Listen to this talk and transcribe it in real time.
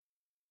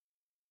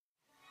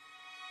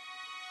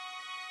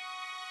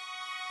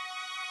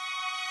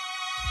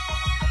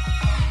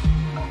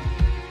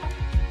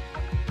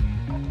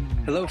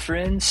Hello,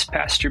 friends.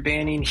 Pastor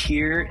Banning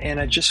here, and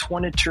I just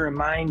wanted to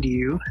remind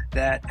you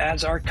that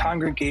as our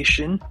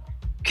congregation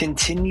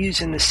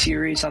continues in the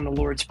series on the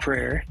Lord's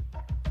Prayer,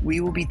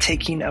 we will be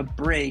taking a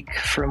break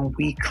from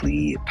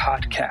weekly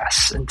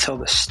podcasts until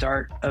the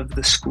start of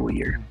the school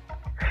year.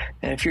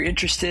 And if you're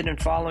interested in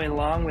following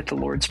along with the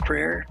Lord's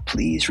Prayer,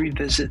 please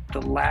revisit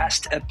the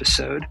last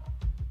episode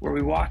where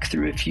we walk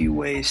through a few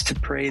ways to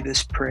pray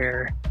this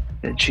prayer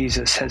that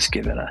Jesus has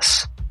given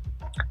us.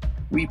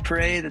 We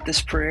pray that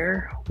this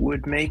prayer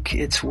would make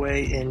its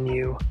way in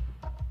you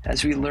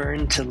as we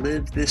learn to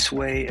live this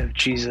way of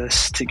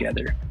Jesus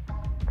together.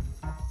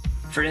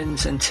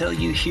 Friends, until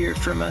you hear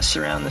from us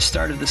around the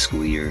start of the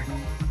school year,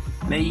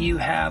 may you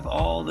have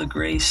all the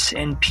grace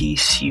and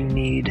peace you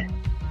need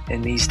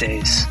in these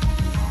days.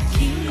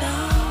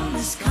 Kingdom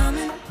is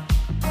coming.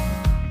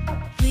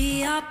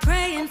 We are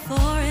praying for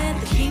it.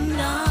 The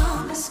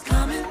kingdom is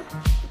coming.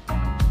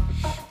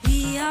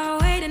 We are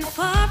waiting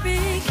for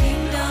it.